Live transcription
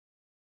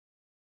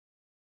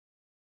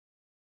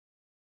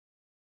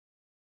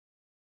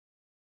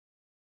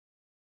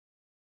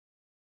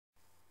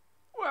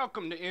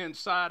Welcome to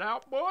Inside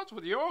Outboards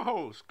with your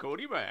host,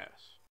 kodibass.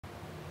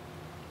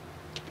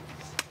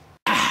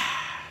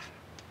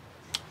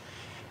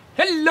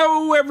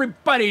 Hello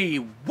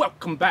everybody,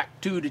 welcome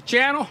back to the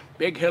channel.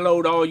 Big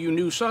hello to all you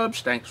new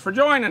subs, thanks for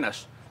joining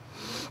us.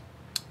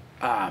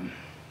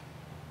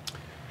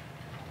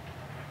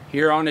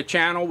 Here on the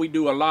channel we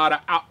do a lot of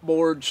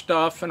outboard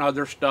stuff and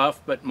other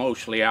stuff, but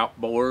mostly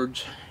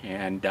outboards.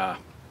 And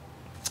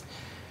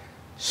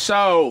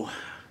so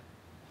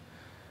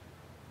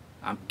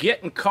I'm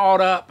getting caught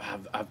up.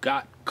 I've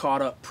got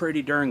caught up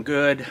pretty darn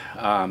good,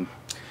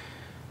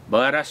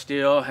 but I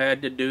still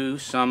had to do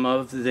some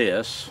of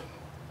this.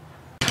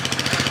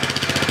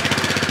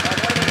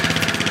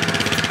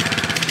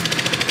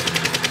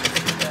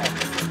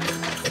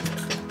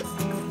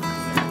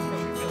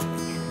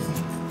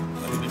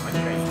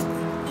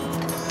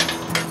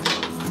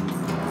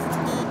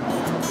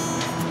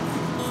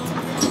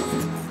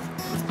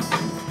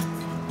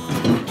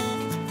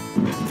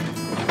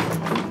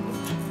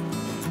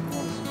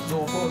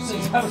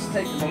 I was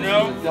taking one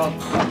No.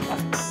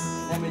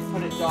 Then we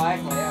put it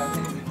diagonally out.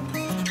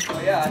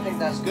 Oh yeah, I think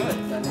that's good.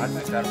 I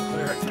think that'll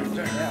clear it right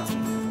there. Yeah.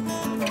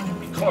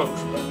 Be close,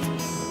 but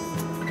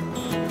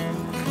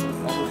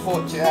I'll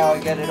report to you how I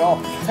get it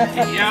off.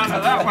 yeah,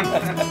 no, that one.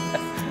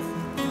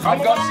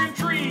 Come along in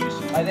trees.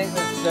 I think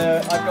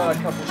that I've got a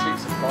couple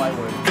sheets of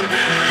plywood.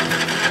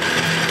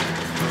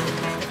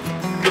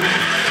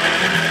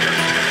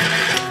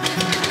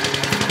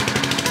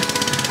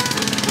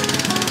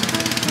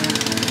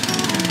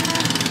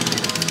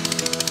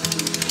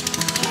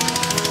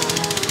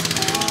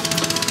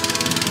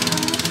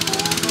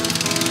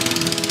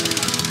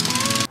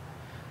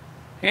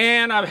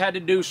 And I've had to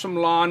do some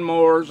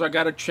lawnmowers. I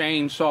got a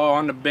chainsaw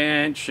on the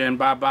bench and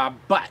bye-bye.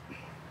 But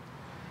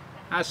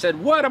I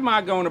said, what am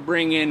I going to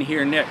bring in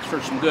here next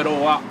for some good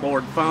old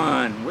outboard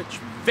fun? Which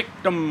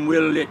victim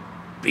will it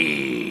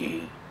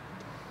be?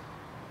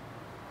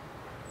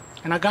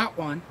 And I got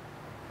one.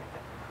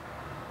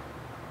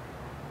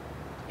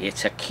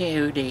 It's a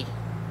cutie.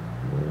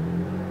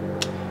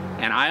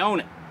 And I own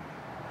it.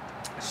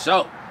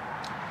 So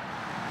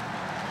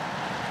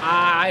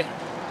I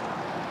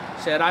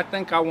said, I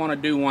think I want to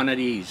do one of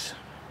these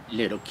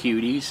little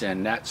cuties,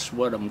 and that's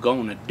what I'm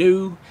going to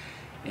do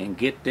and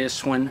get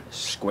this one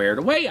squared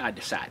away, I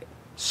decided.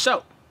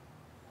 So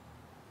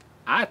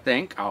I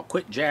think I'll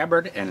quit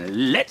jabbering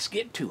and let's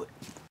get to it.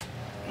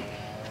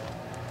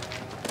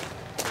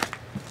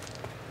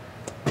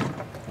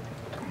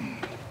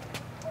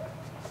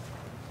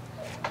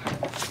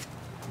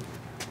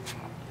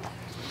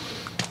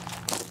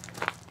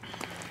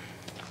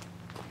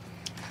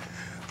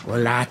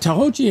 Well, I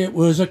told you it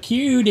was a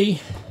cutie.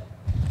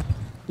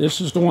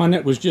 This is the one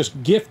that was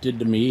just gifted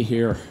to me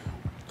here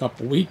a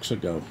couple weeks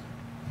ago.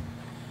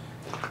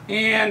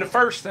 And the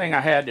first thing I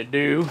had to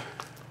do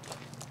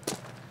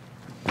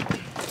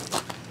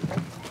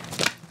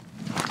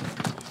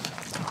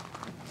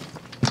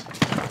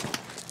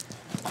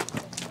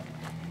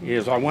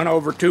is I went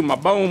over to my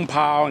bone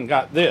pile and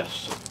got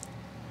this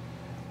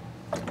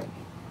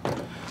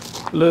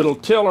little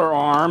tiller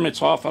arm.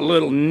 It's off a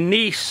little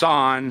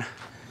Nissan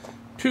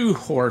 2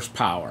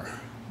 horsepower,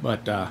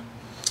 but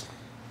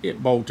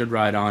it bolted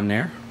right on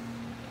there,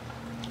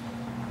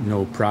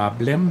 no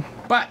problem.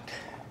 But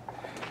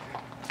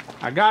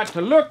I got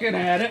to looking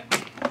at it,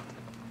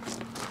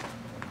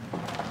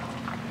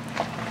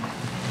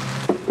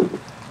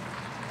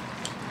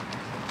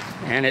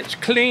 and it's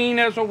clean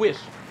as a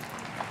whistle.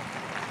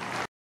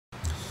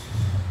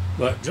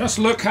 But just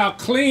look how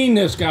clean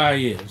this guy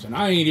is, and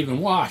I ain't even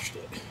washed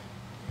it,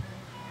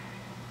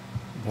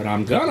 but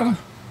I'm gonna.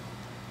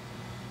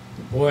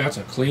 Boy, that's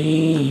a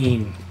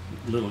clean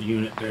little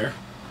unit there.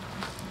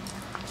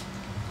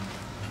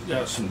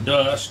 Got some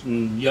dust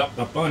and yuck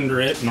up under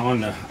it and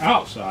on the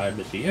outside,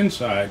 but the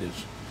inside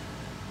is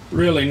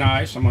really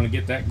nice. I'm going to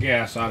get that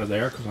gas out of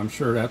there because I'm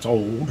sure that's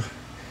old.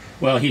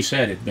 Well, he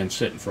said it'd been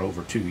sitting for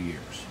over 2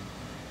 years.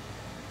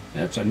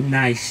 That's a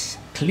nice,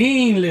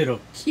 clean little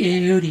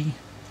cutie.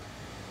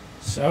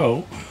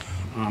 So,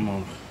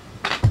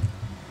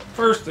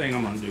 first thing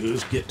I'm going to do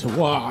is get to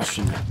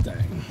washing that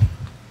thing.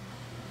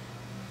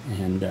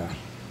 And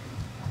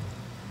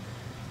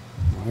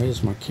why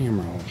is my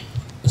camera all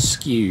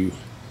askew?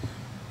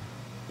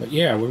 But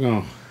yeah, we're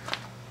gonna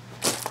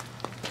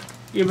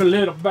give it a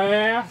little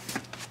bath.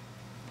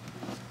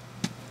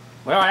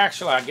 Well,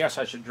 actually, I guess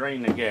I should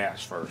drain the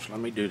gas first. Let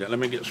me do that. Let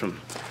me get some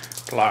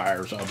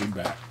pliers. I'll be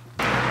back.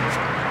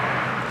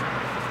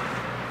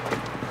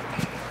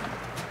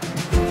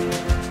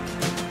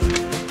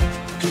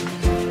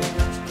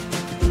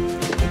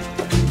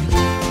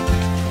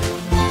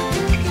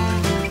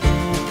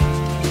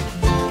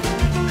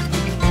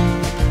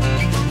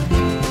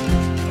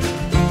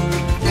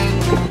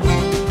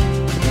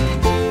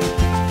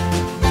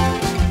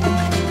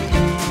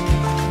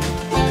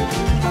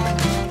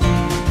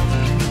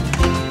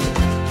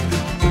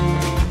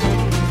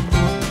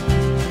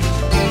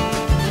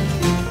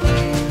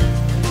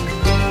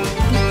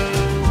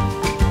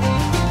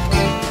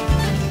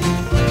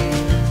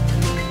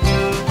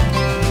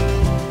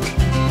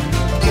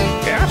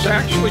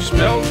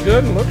 smells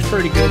good and looks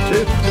pretty good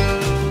too.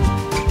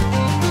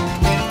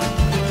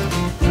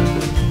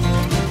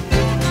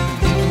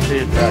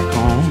 Head back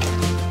home.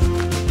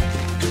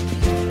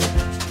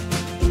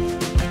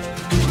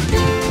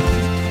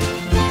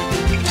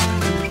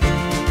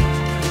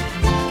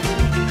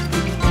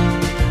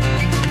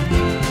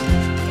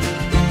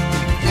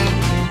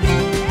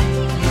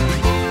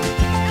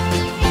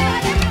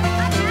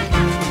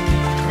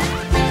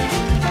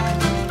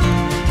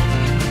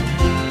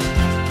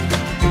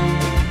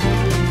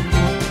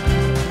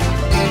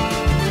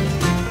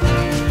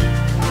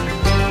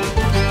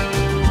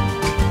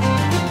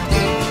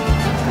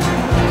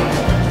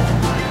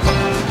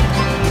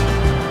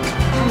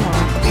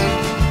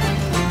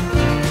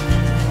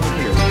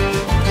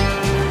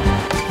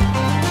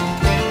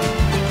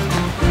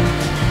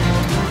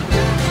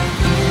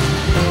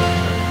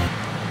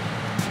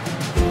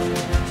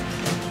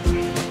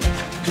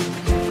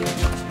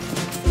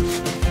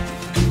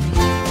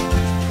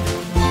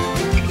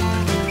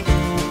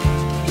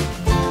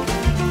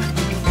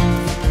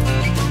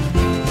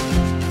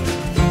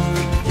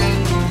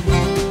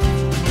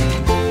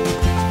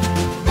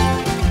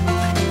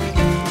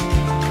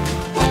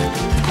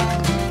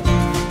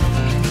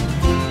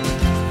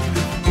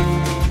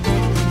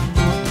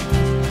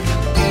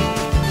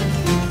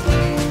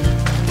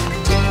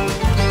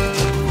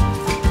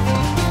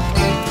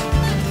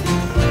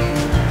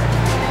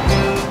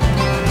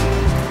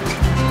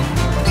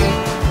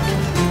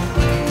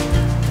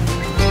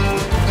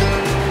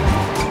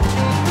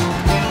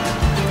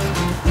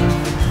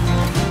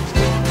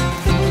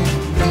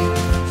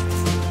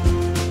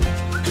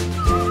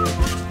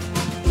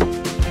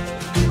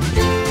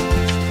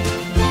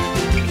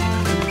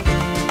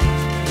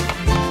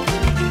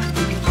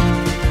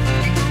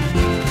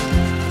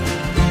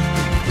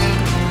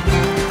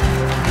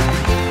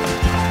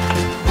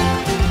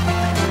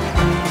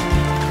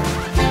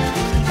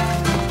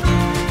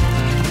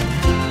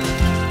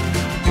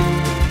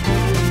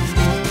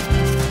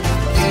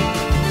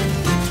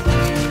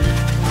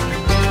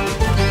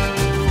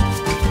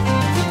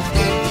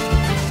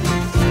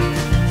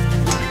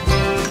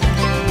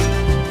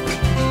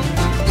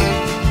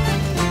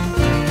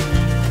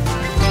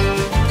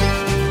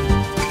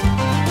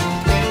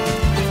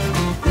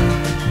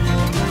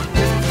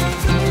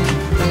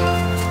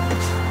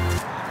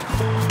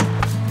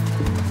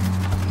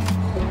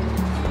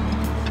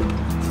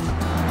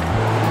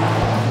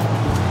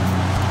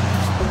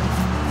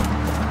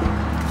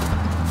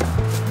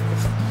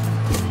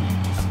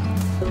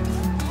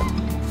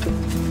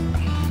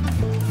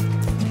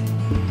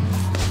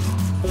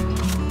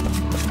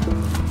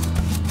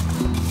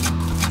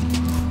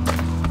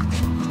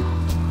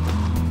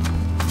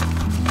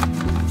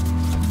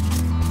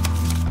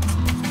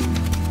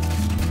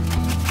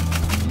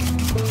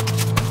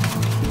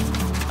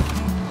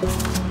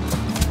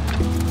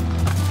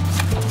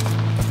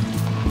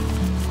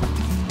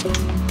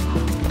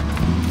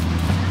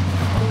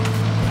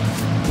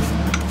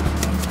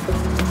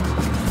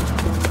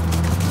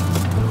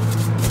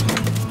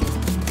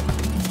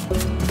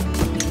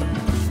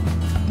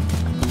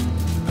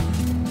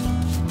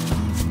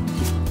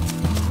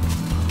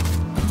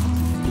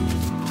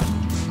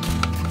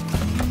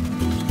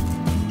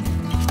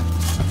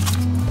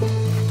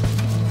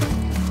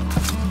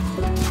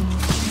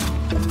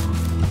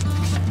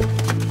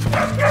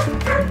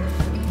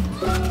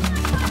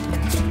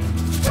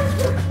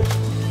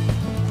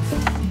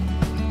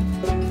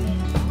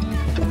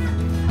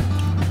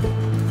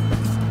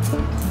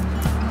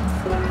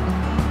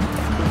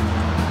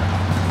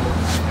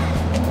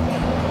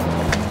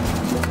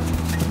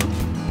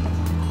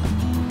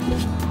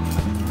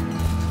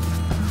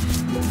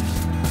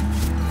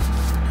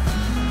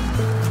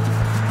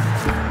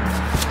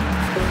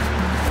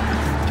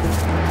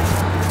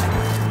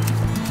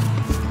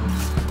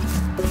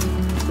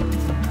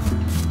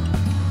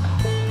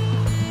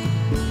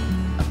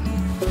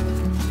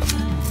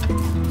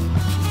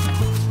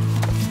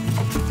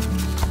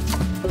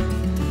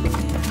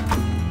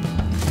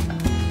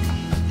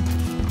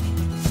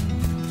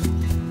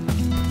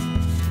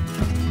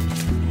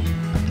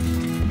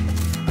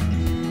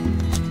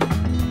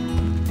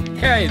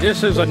 Okay,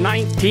 this is a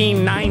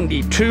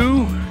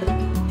 1992.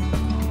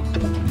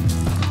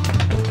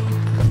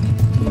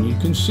 And you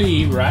can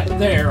see right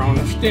there on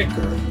the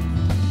sticker,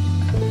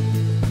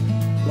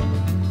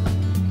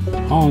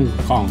 Hong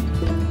Kong,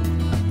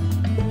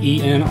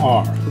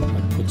 ENR.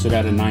 That puts it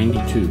at a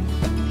 92.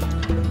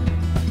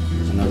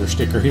 There's another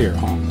sticker here,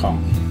 Hong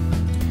Kong.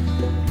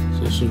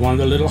 So this is one of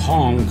the little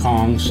Hong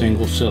Kong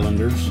single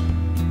cylinders.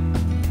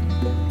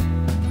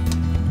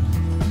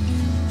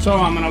 So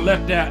I'm going to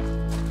let that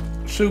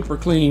super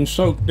clean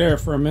soak there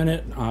for a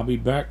minute. I'll be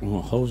back and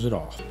we'll hose it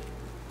off.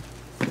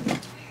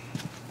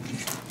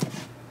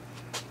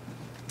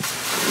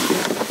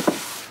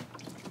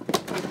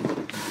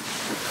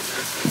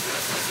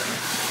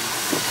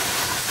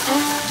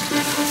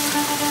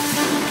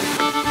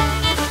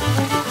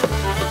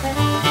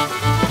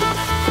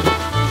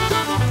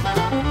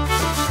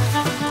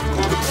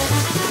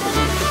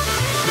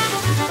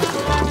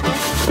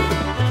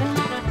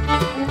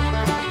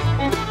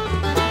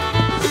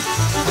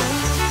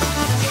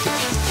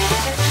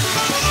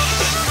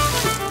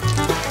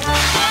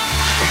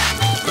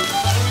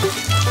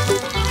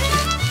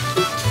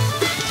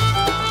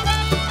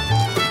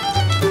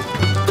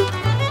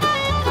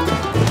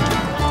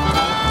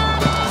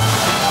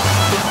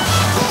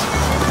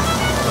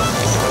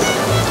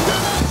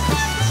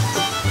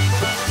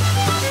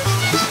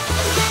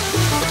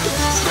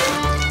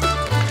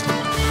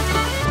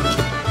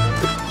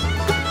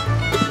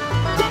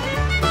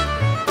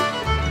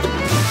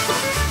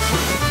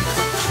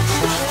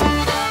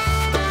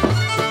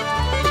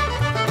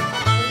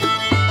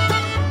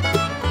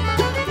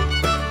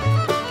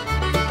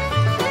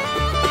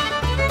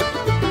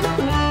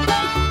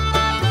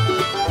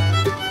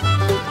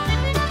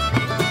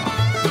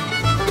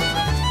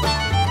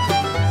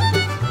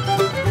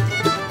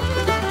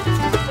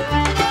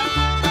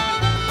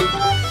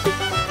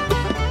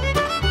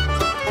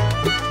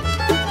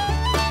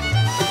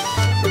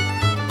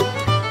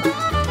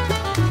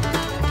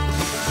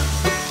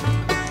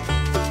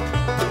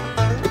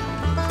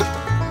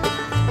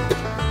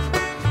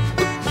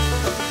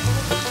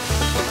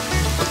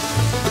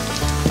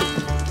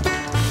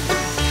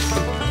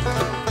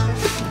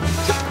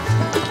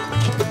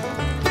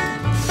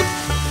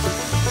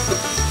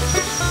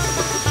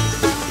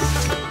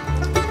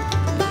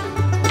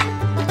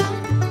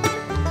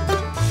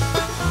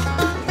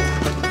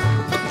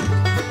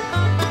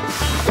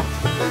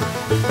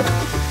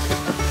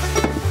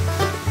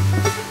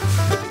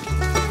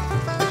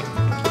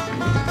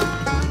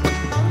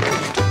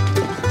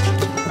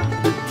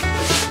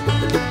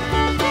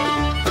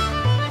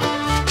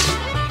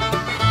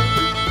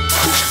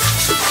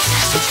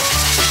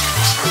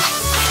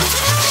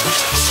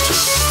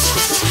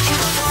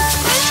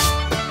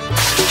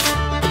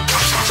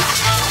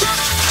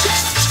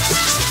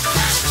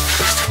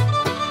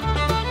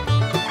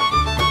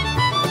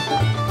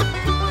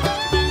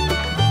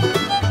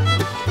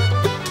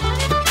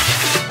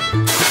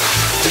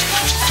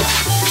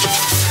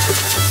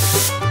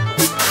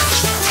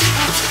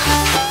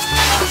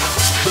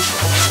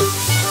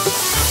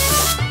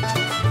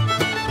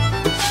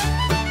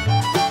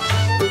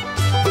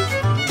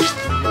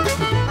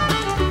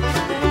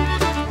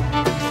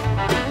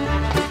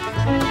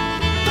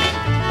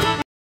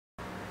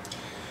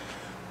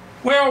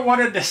 Well,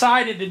 what I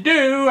decided to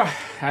do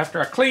after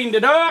I cleaned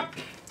it up,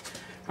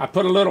 I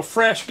put a little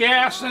fresh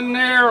gas in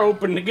there,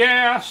 opened the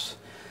gas.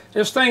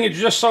 This thing is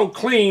just so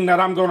clean that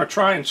I'm going to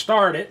try and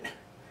start it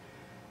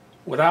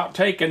without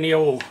taking the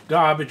old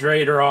garbage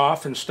raider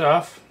off and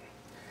stuff.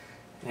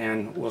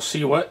 And we'll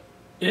see what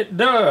it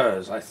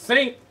does. I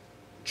think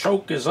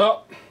choke is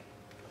up.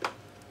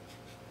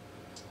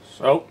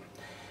 So,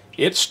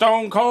 it's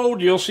stone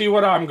cold. You'll see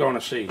what I'm going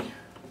to see.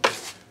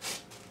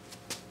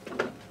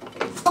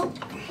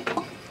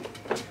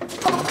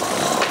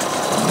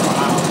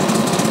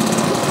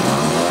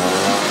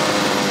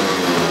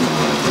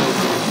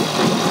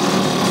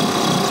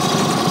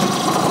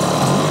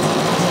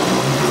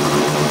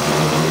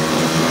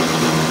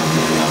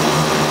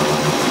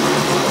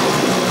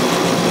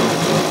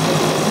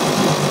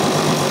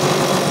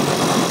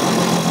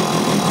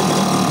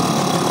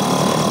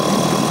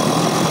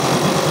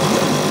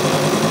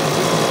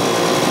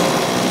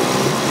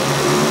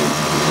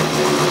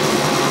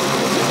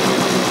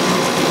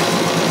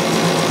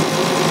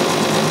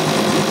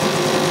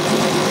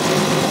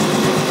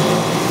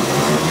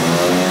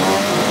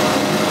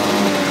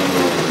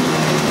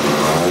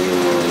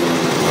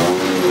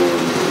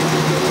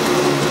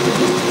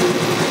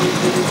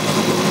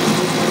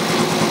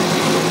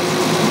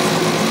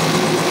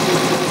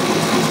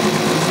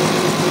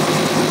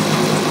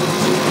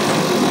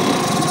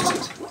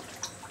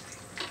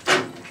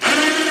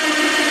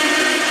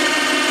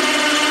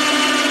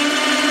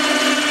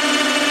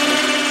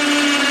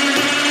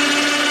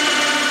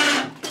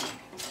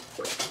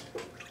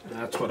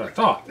 That's what I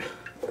thought.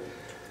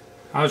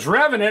 I was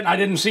revving it, I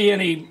didn't see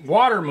any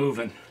water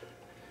moving.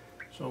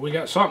 So we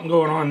got something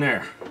going on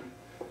there.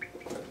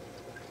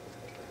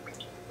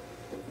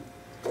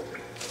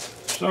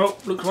 So,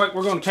 looks like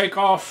we're going to take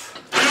off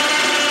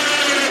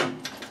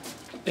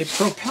a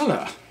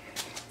propeller.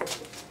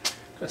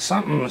 Got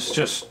something that's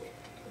just,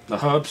 the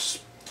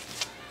hub's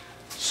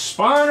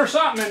spun or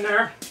something in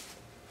there.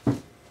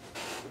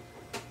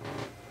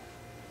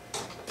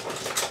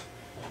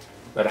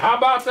 But how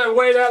about the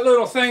way that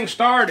little thing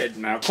started?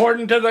 Now,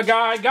 according to the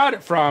guy I got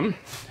it from,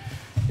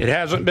 it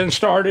hasn't been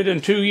started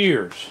in 2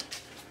 years.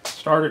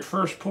 Started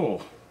first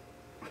pull.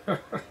 Boy,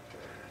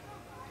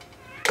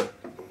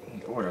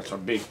 that's a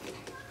big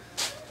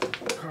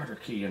Carter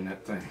key in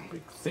that thing.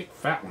 Big, thick,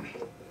 fat one.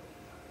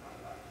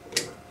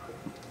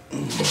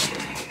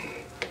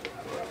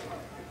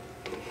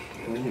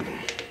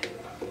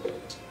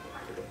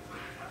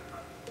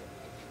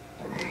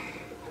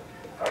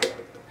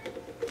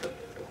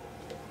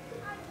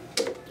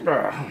 I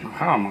don't know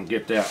how I'm going to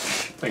get that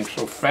thing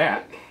so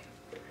fat.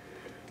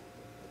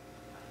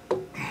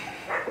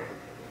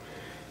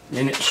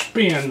 And it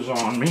spins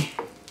on me.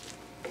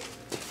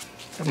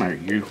 Come here,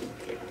 you.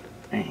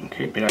 Man,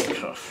 keep it up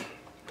tough.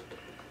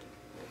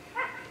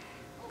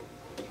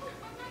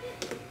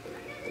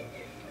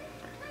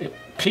 It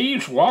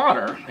pees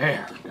water.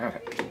 There, got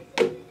it.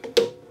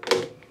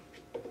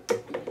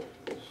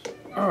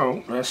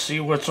 Oh, let's see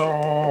what's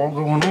all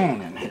going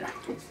on in here.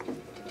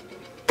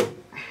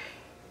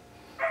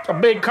 A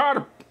big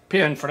cotter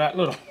pin for that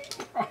little.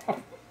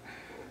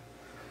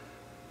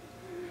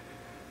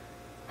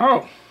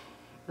 Oh,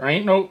 there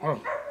ain't no.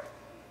 Oh.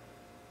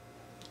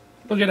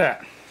 Look at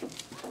that.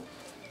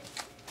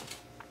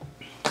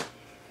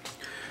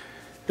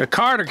 The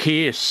Carter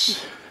key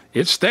is,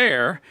 it's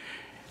there.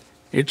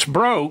 It's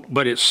broke,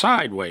 but it's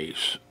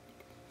sideways.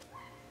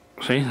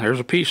 See, there's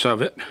a piece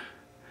of it.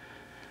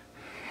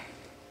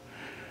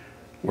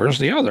 Where's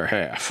the other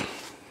half?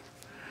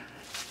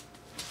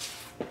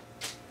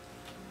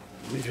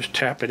 Let me just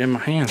tap it in my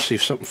hand, see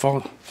if something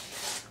falls.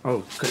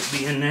 Oh, could it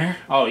be in there?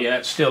 Oh yeah,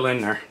 it's still in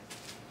there.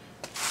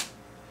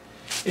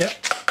 Yep,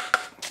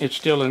 it's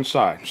still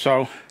inside.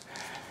 So,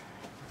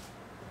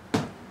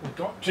 we've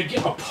got to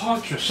get a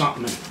punch or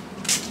something. See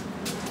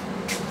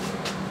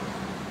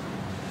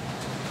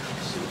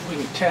if we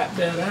can tap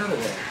that out of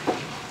there.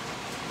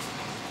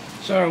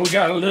 So, we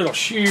got a little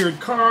sheared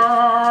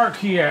car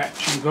key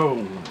action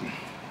going.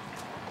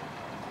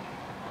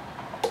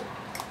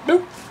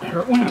 Nope, there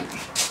it went.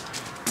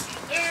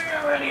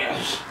 There it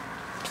is.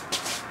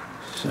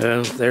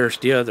 So there's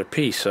the other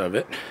piece of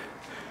it.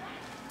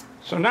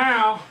 So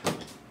now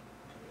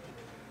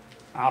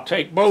I'll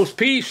take both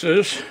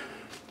pieces.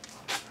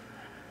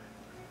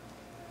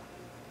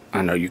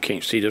 I know you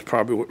can't see this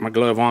probably with my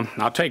glove on.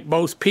 I'll take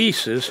both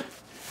pieces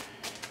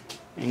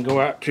and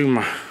go out to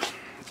my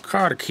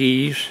Carter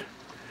keys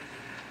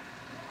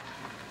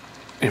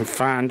and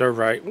find the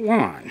right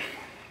one.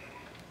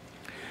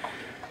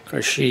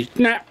 Because she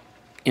snapped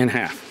in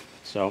half.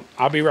 So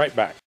I'll be right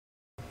back.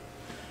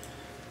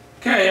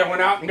 Okay, I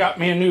went out and got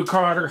me a new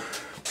Carter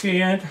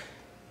pin.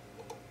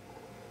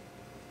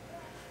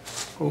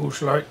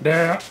 Goes like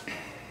that.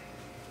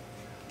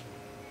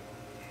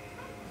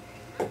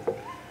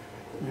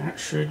 That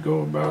should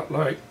go about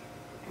like,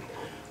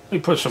 let me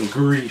put some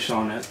grease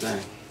on that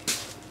thing.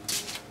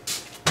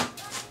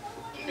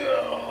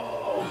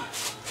 Oh.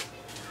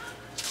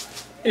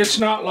 It's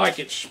not like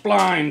it's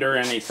splined or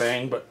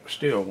anything, but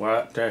still,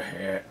 what the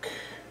heck.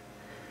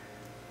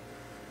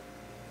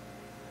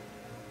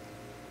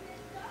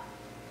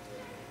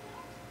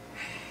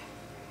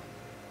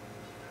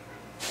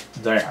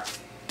 There.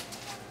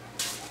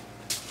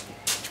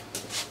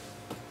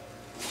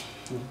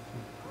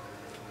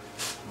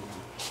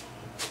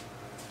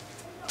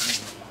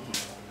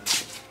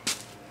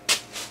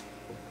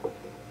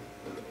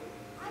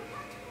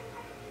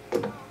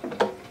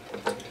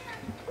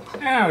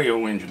 Now the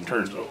old engine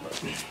turns over.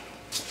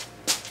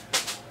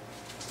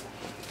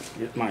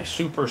 Get my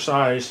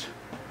super-sized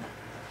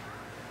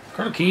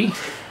car key.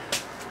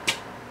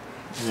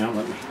 Now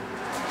let me.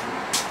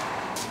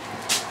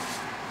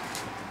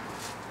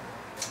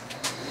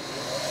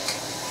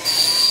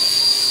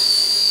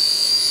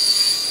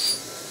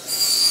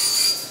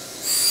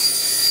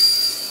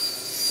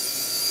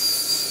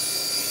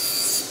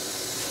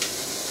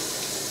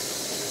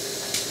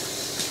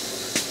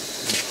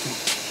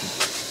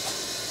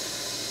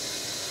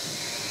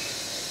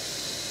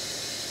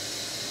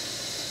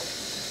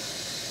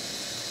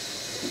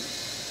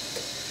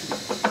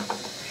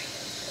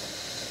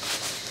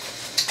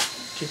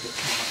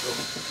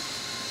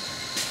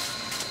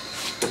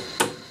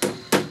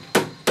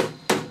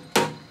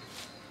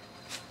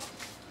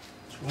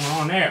 What's going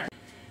on there?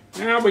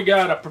 Now we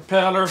got a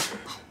propeller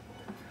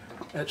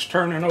that's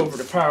turning over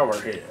the power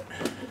head.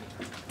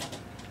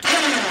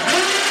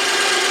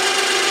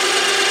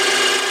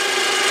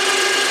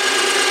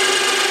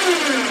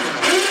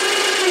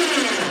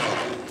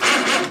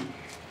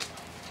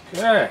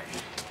 Okay.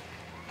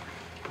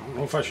 I don't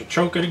know if I should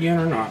choke it again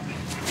or not.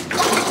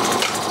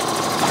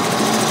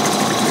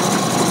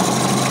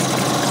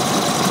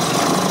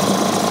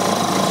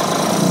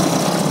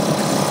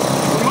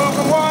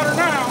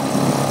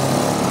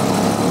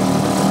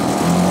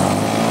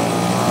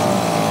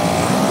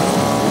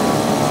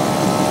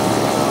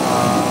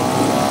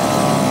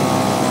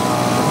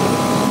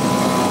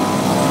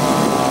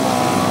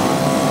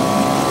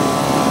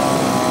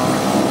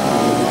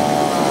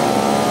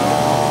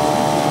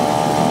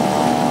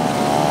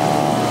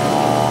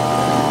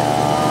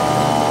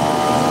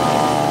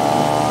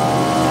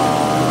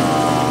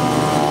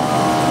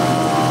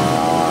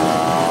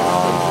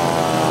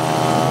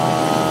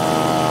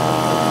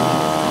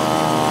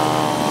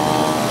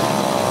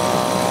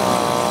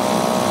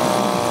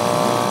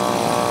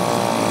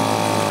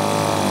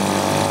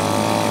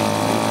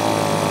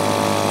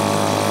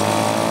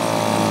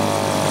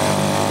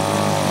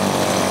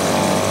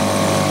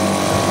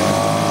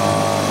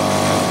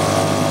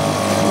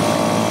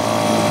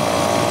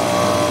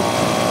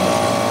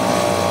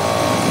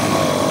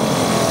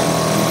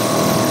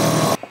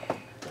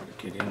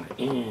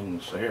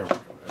 There we go,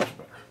 that's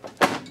better.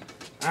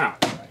 Now,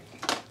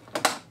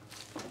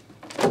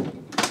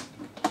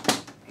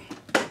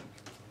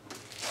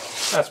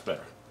 that's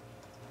better.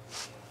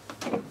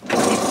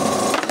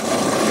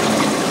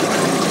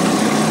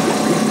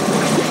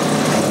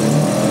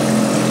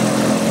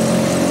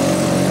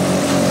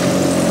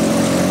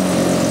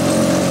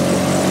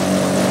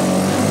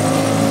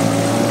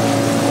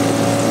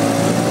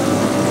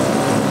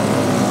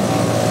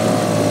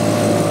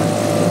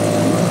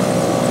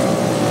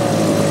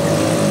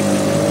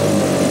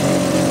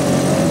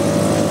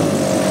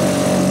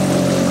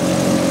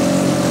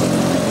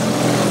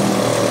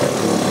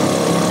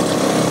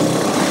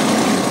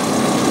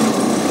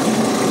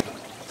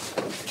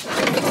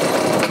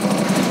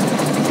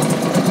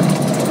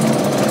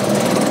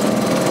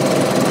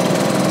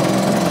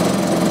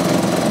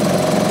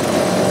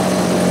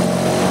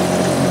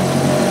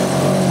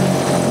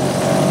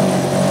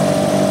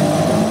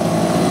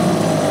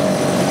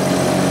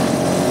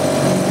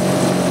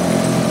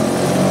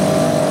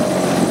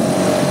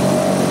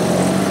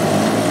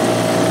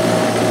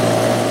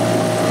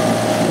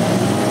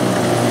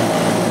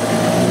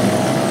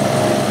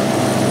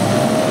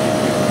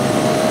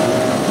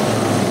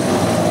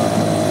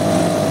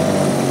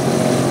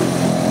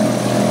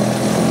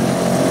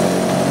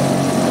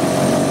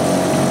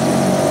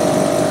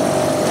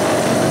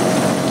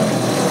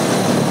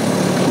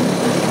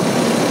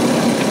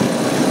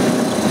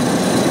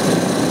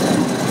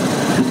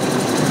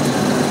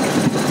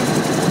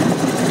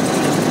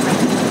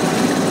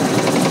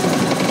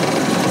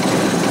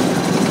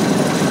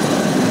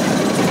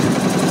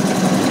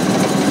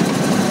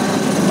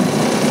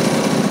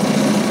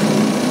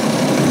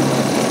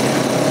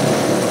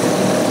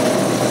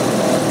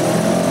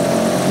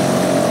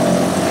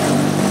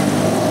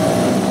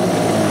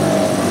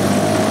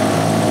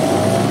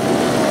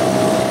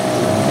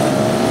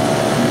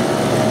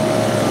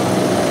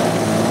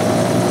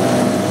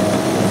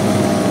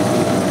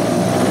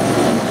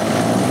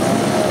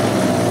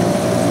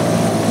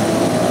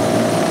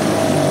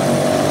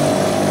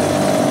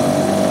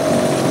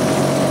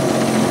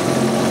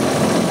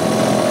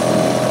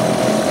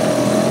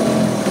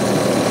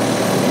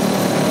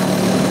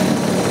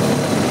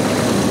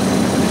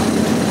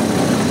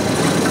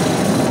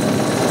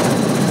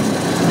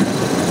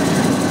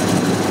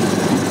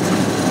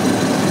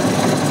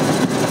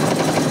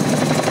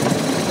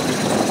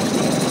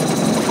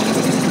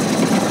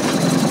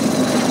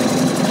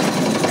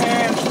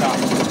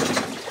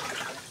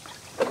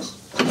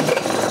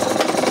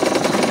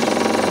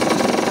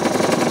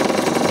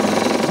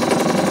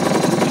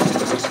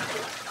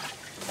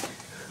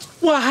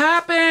 What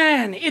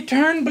happened? It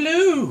turned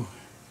blue.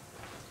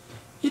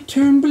 It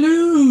turned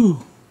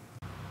blue.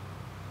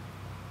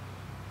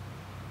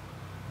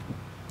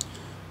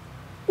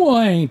 Well,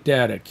 ain't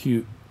that a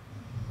cute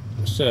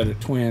set of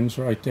twins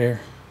right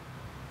there?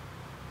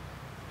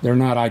 They're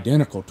not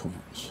identical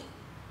twins,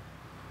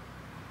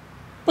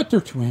 but they're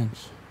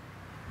twins.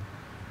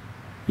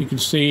 You can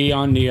see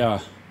on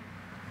the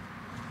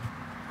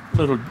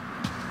little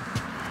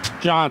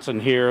Johnson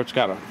here, it's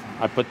got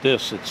I put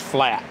this, it's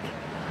flat.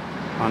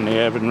 On the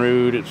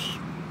Evinrude, it's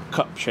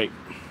cup shaped,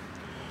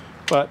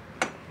 but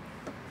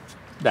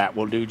that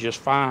will do just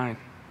fine.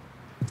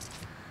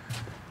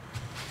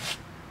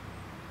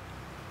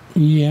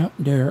 Yeah,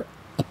 they're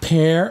a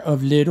pair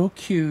of little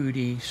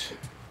cuties.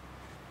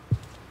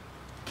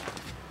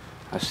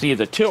 I see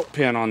the tilt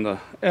pin on the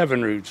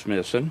Evinrude's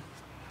missing.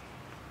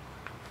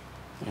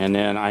 And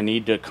then I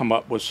need to come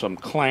up with some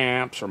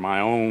clamps or my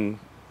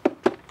own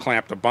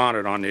clamp the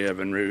bonnet on the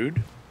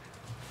Evinrude.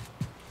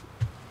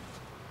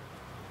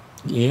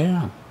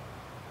 Yeah.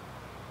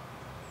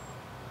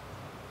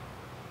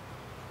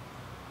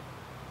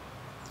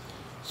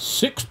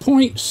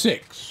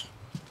 .6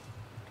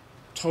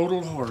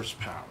 total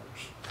horsepower.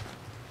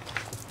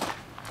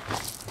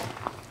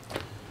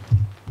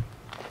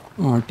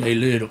 Aren't they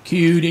little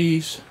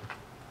cuties?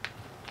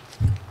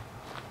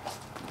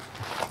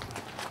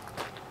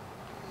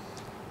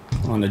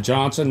 On the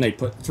Johnson, they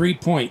put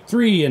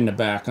 3.3 in the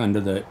back under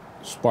the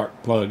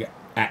spark plug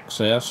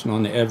access, and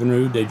on the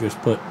Evinrude, they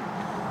just put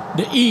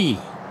the E.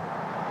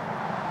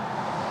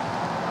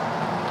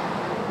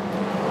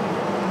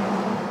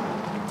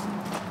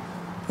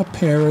 A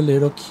pair of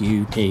little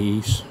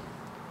cuties.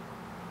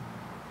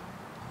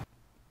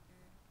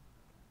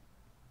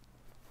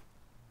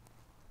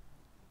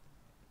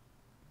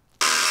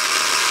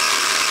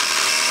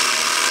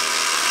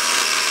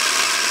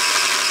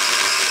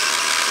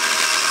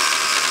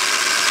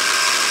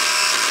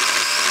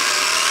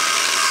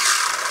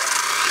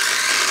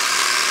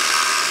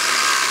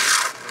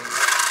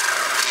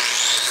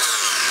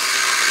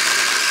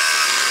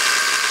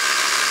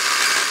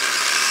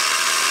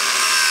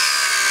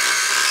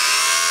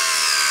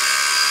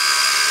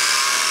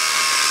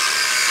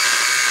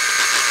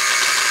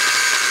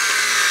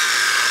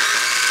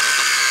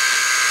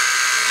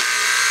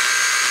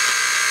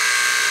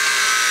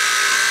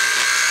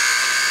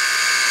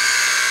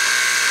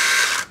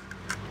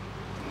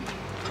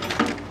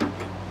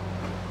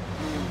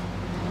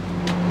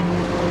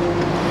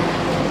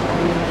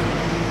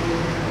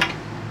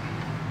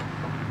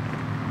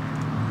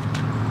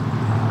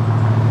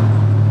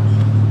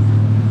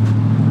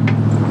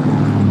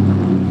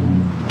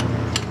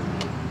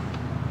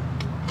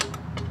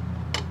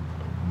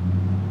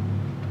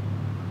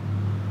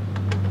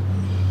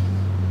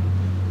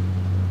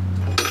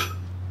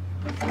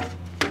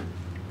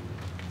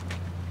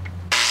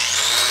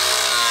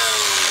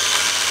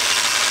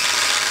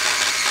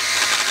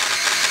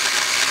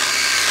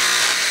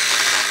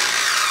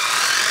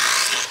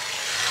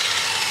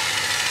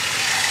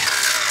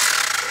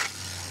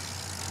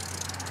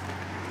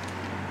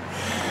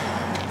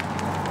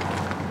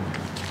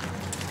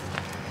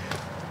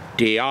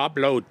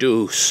 Diablo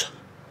Deuce.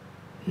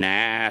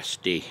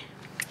 Nasty.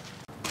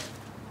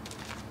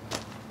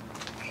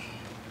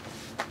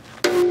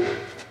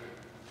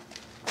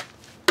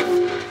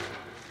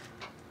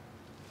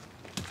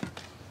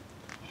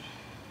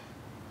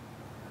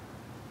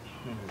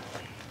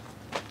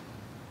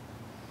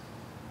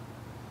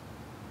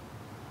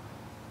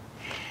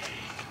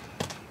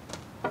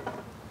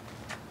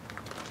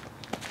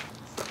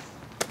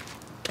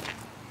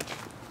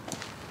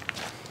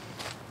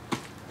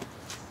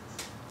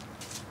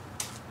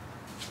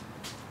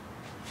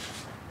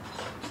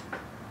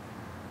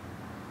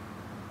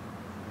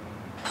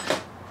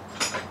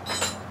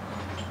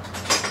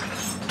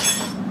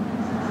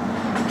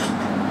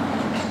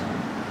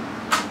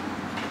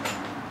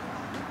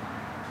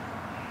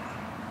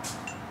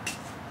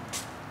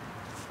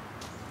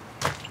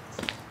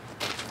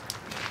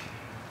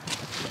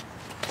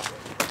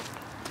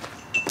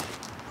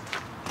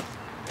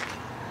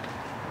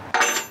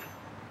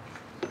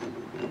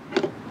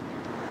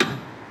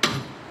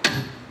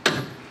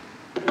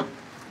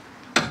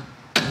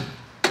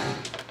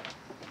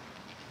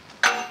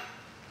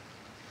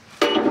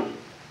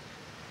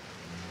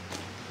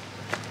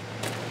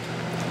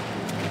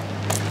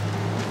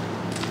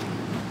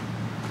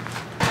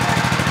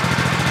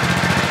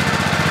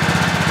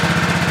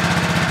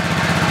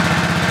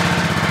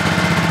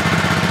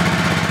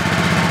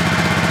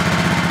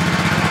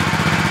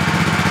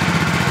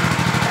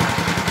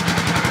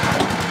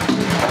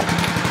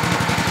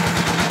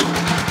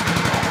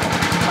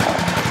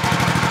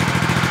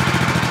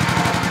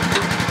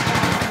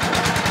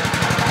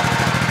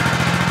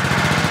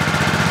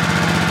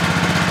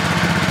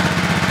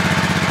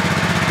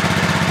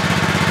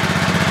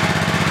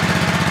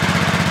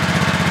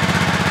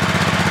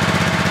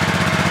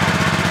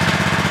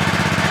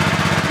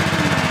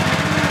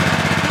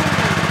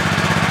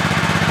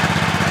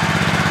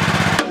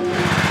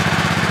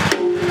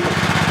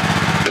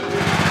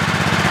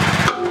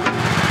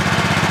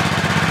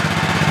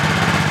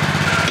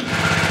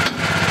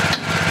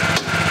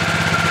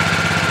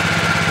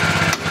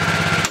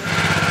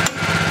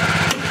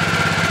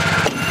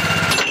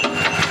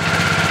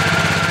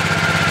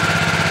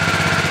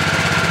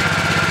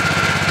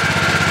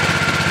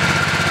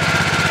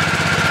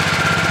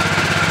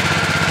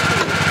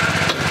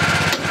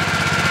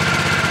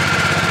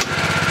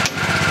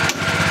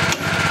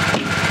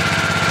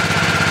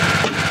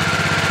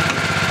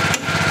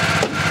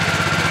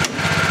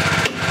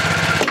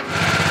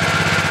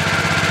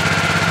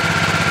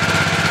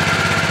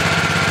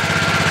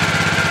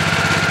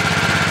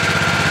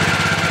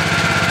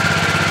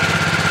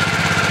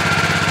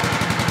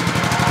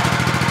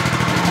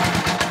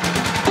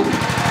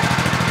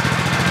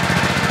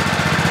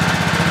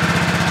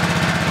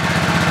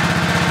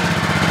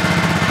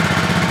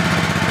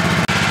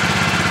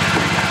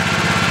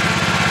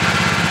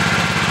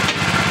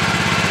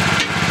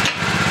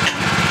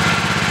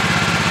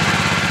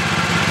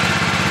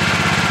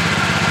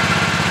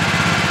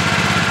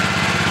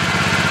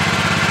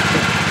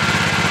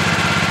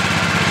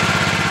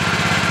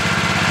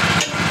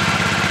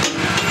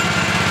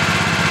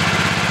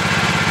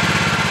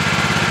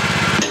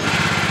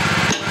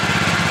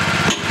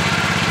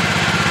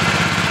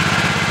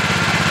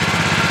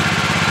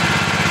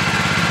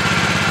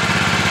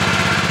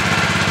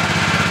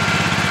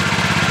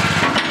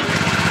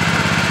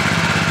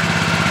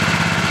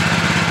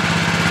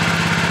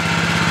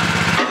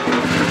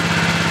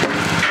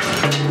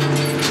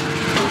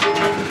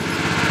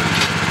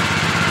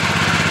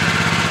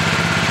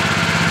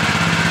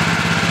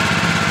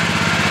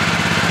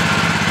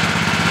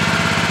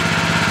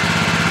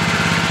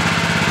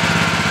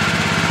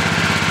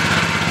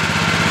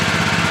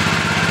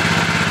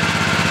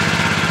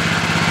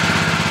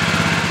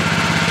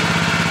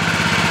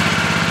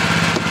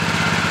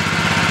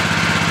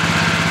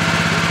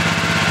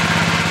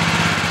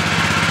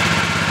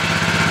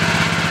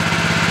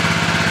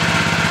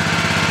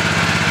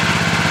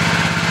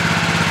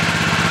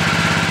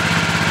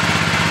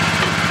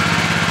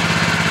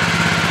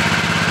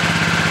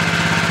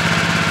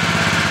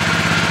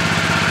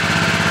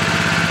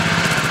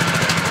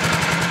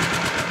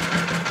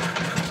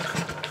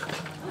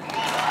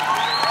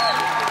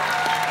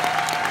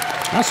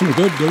 That's some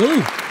good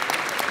glue.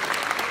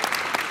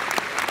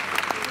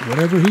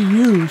 Whatever he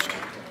used,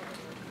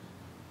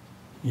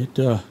 it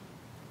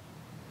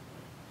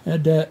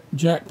had that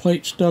jack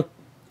plate stuck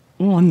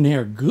on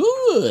there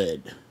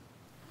good.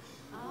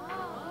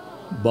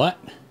 But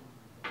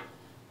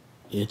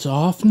it's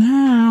off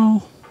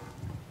now,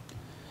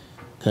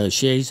 'cause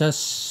she's a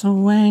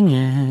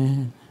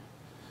swinging.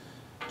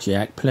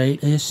 Jack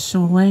plate is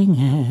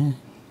swinging.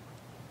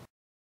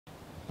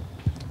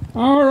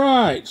 All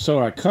right,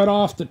 so I cut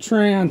off the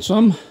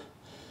transom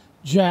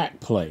jack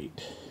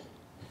plate.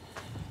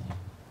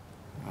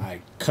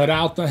 I cut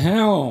out the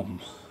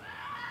helm.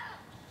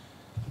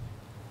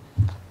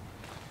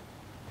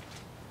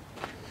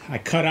 I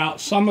cut out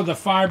some of the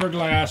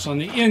fiberglass on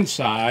the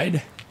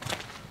inside,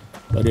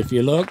 but if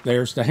you look,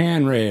 there's the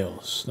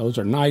handrails. Those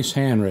are nice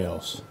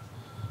handrails.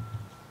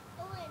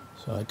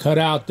 So I cut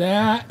out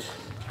that,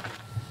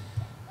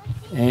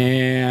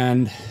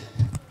 and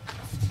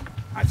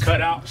I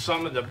cut out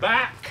some of the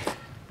back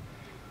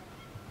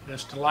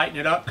just to lighten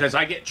it up, because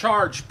I get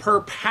charged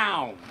per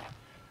pound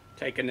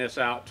taking this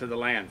out to the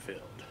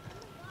landfill.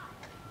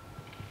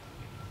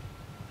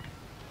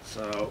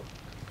 So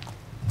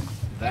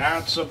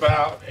that's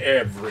about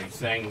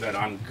everything that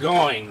I'm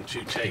going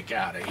to take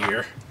out of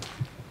here.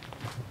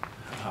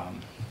 I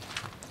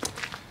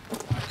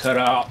cut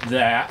out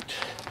that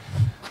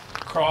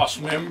cross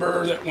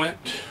member that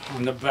went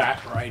on the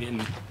back right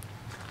in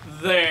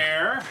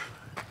there.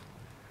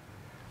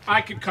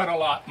 I could cut a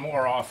lot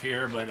more off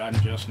here, but I'm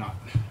just not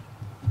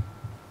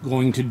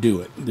going to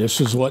do it. This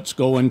is what's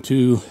going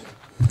to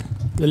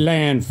the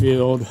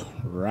landfill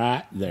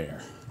right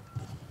there.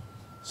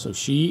 So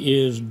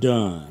she is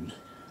done.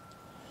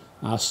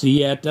 I'll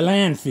see you at the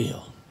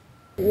landfill.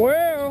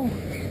 Well,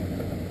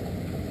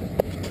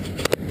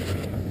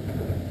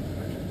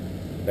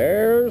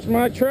 there's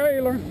my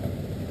trailer.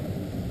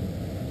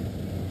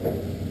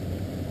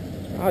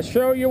 I'll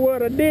show you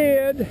what I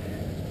did.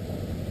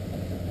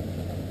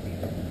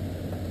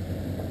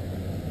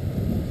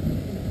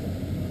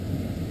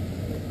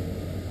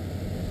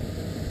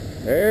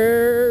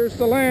 There's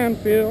the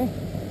landfill.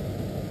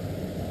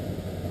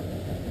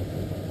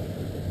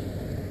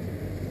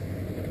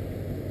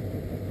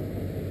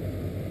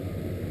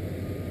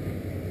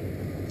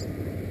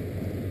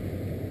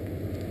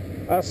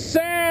 A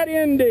sad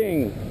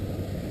ending.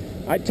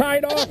 I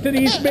tied off to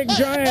these big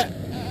giant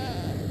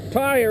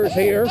tires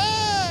here.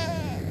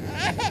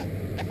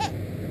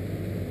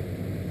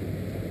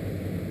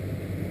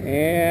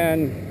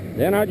 And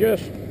then I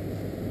just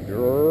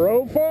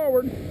drove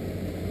forward.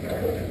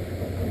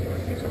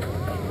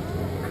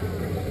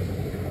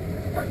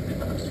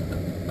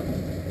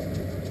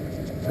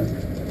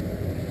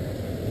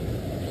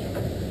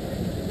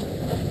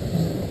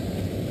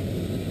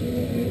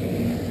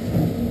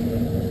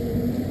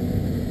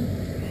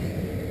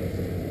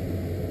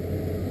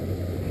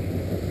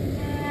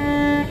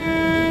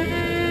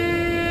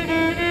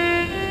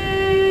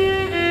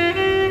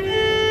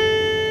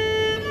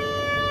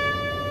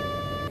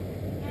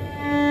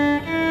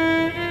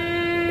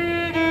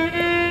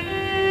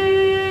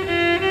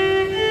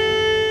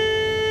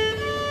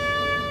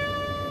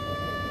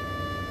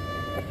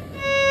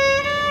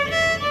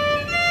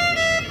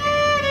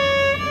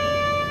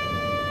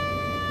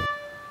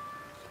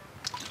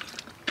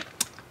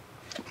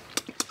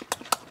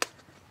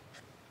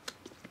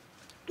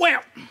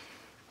 Well,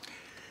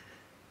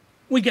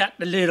 we got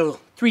the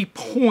little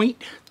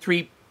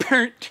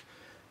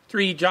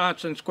 3.3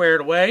 Johnson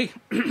squared away.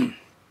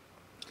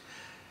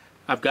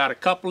 I've got a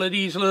couple of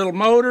these little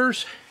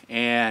motors,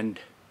 and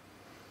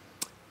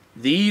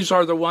these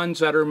are the ones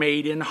that are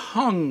made in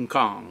Hong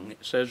Kong.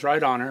 It says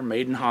right on there,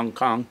 made in Hong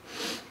Kong.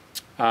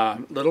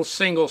 Little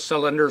single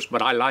cylinders,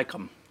 but I like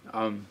them.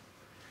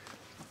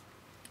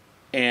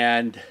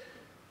 And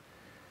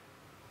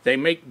they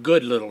make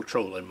good little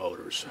trolling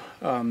motors.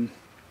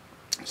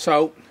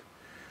 So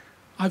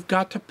I've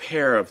got a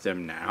pair of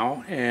them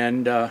now,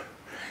 and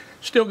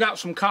still got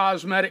some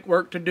cosmetic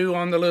work to do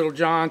on the little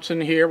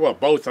Johnson here. Well,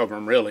 both of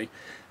them really.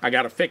 I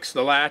got to fix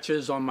the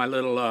latches on my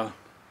little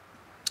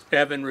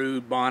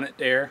Evinrude bonnet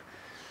there.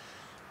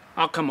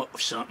 I'll come up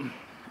with something,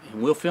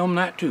 and we'll film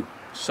that too.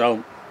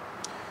 So,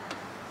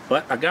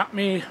 but I got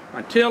me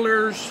my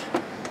tillers.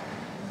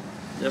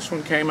 This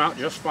one came out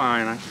just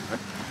fine.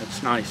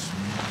 That's nice.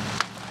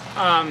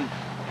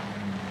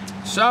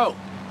 So,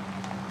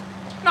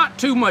 not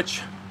too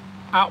much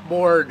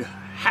outboard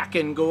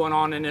hacking going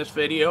on in this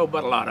video,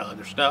 but a lot of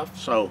other stuff.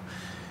 So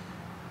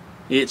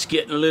it's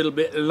getting a little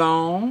bit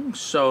long,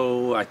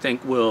 so I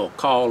think we'll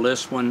call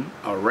this one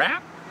a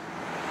wrap.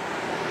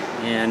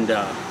 And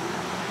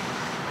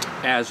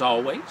as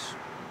always,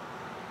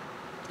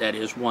 that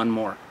is one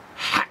more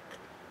hack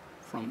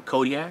from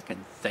Kodiak,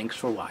 and thanks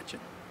for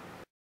watching.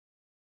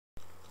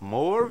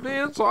 More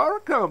events are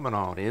coming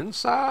on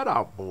Inside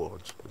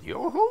Outboards with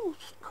your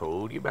host,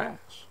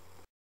 Kodibass.